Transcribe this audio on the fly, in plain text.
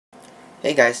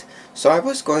Hey guys, so I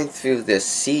was going through this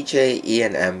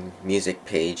CJ music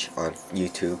page on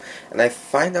YouTube, and I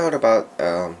find out about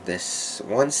this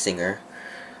one singer,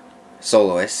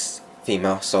 soloist,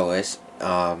 female soloist,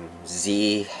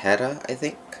 Z.HERA, I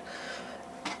think?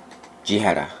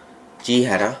 G.NA.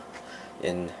 G.NA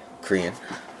in Korean.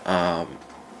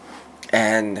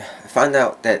 And I found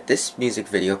out that this music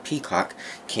video, Peacock,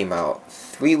 came out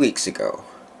 3 weeks ago.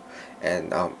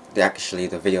 And actually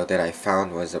the video that I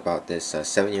found was about this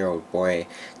 7-year-old boy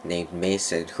named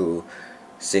Mason who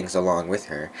sings along with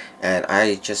her. And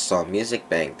I just saw Music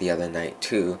Bank the other night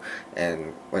too,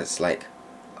 and was like,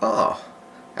 oh,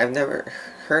 I've never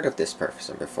heard of this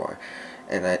person before.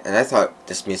 And I thought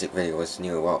this music video was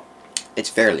new. Well, it's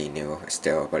fairly new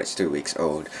still, but it's 3 weeks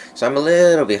old, so I'm a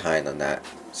little behind on that.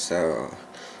 So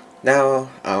now,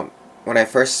 when I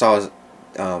first saw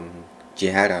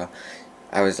G.NA,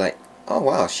 I was like, oh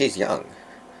wow, she's young.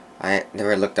 I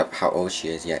never looked up how old she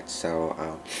is yet,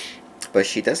 so but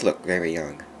she does look very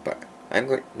young. But I'm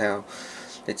going now.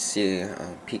 Let's see,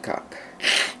 Peacock.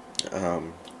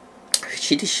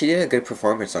 She did a good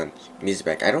performance on Music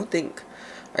Bank. I don't think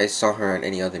I saw her on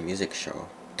any other music show.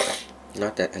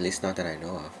 At least not that I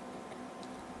know of.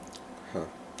 Huh.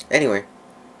 Anyway,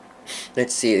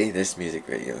 let's see this music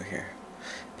video here.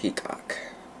 Peacock.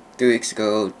 3 weeks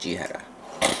ago, G.NA.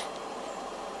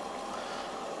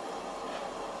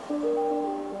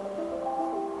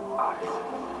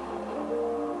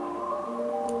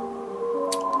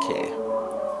 Okay.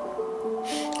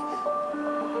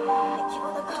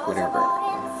 Whatever.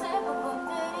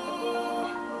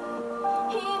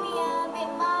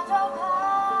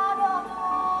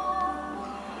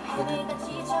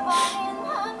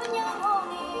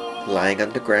 Lying on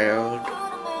the ground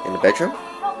in the bedroom?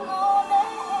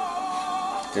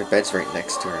 Their bed's right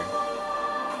next to her.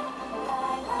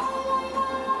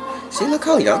 See, look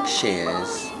how young she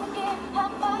is.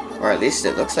 Or at least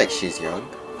it looks like she's young.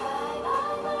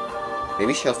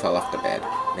 Maybe she'll fall off the bed.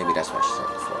 Maybe that's why she's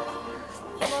on the floor.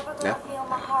 No?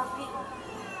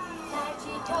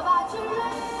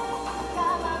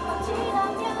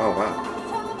 Oh wow.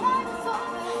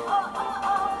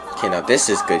 Okay, now this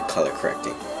is good color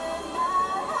correcting.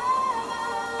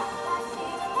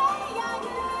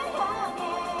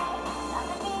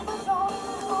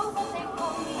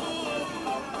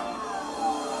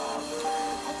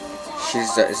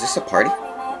 Is this a party?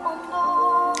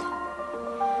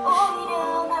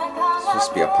 This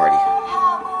must be a party.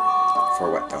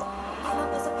 For what though?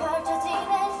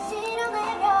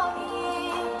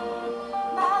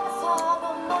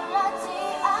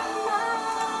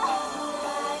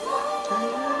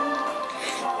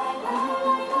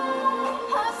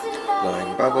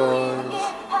 Blowing bubbles.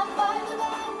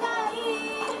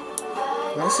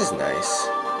 Well, this is nice.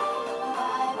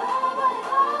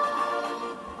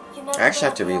 I actually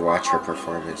have to rewatch her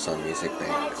performance on Music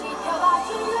Bank.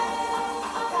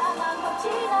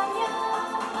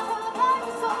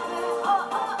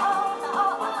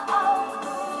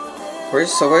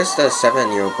 Where's the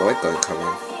 7-year-old boy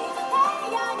coming?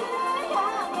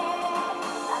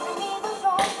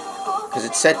 Because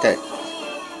it said that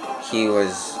he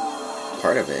was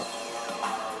part of it.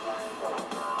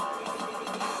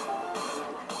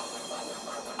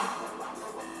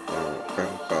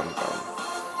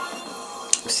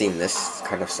 I've seen this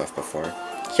kind of stuff before.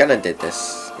 K.NA did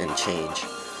this in Change.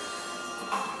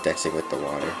 Dancing with the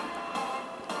water.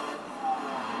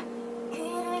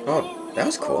 Oh, that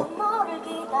was cool.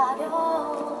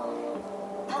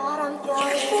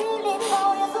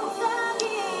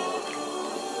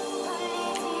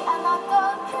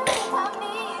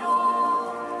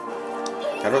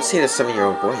 I don't see the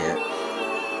 7-year-old boy yet.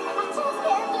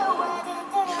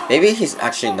 Maybe he's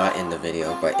actually not in the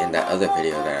video, but in that other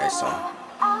video that I saw.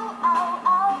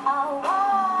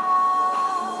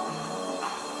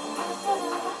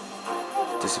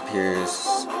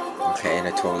 Disappears. Okay, in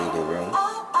a totally new room.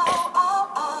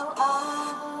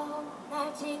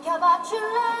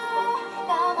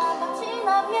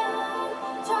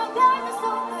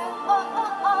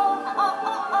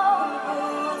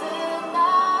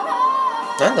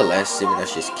 Nonetheless, even though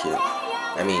she's cute.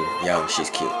 I mean, young, she's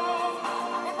cute.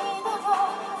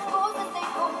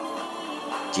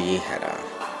 G.NA.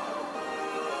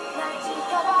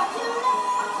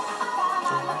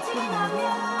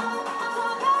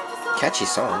 Catchy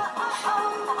song.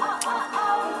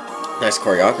 Nice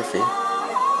choreography.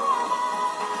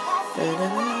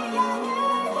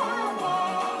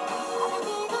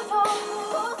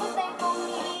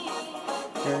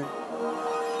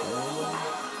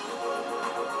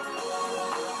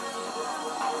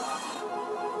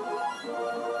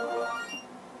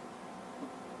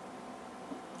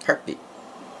 Heartbeat.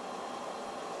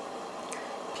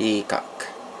 Peacock.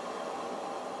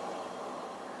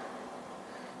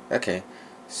 Okay,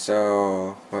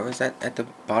 so what was that at the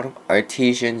bottom?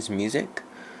 Artesian's Music.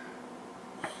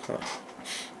 Huh.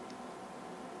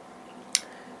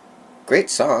 Great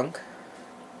song.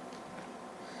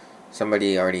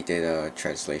 Somebody already did a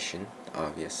translation,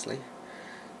 obviously.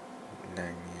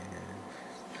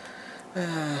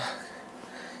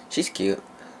 She's cute.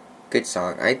 Good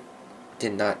song. I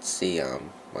did not see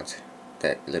what's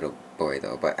that little boy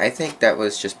though, but I think that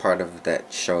was just part of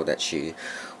that show that she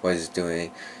was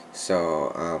doing.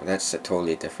 So that's a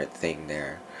totally different thing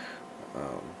there.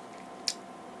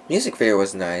 Music video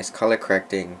was nice. Color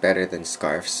correcting better than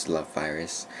Scarf's Love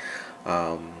Virus.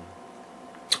 I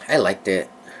liked it.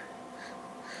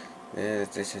 The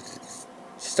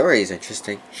story is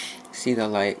interesting. See the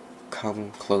light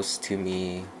come close to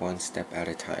me one step at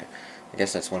a time. I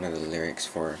guess that's one of the lyrics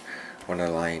for one of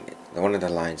the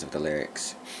lines of the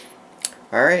lyrics.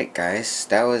 Alright guys,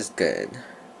 that was good.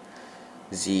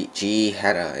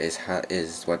 G.HERA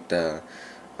is what the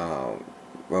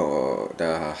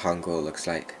Hangul looks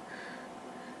like.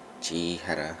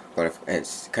 G.HERA, but if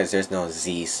it's because there's no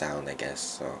Z sound, I guess.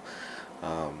 So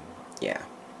yeah.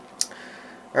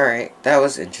 Alright, that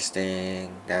was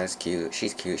interesting. That was cute.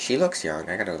 She's cute. She looks young.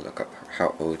 I gotta look up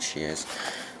how old she is.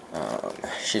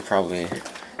 She's probably,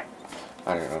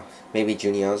 I don't know, maybe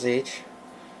Junyo's age?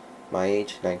 My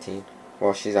age? 19?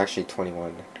 Well, she's actually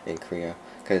 21 in Korea.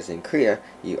 Because in Korea,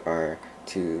 you are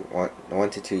 1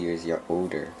 to 2 years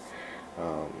older.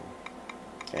 And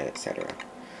etc.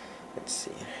 Let's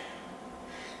see.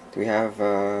 Do we have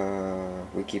a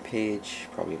wiki page?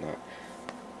 Probably not.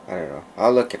 I don't know.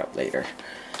 I'll look it up later.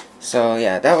 So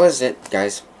yeah, that was it,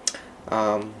 guys.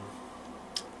 I'm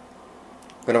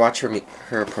gonna watch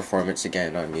her performance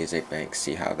again on Music Bank,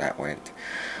 see how that went.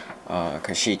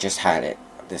 Cause she just had it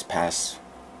this past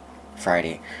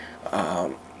Friday.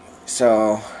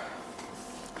 So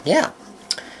yeah,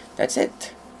 that's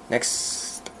it.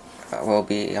 Next will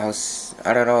be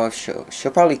I don't know if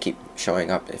she'll probably keep showing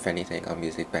up, if anything, on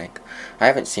Music Bank. I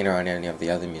haven't seen her on any of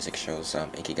the other music shows,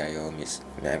 Ikigayo,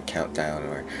 Countdown,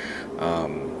 or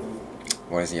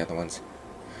what is the other ones?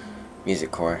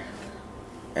 Music Core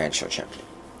and Show Champion.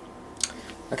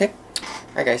 Okay,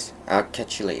 alright guys, I'll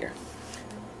catch you later.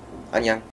 Annyeong.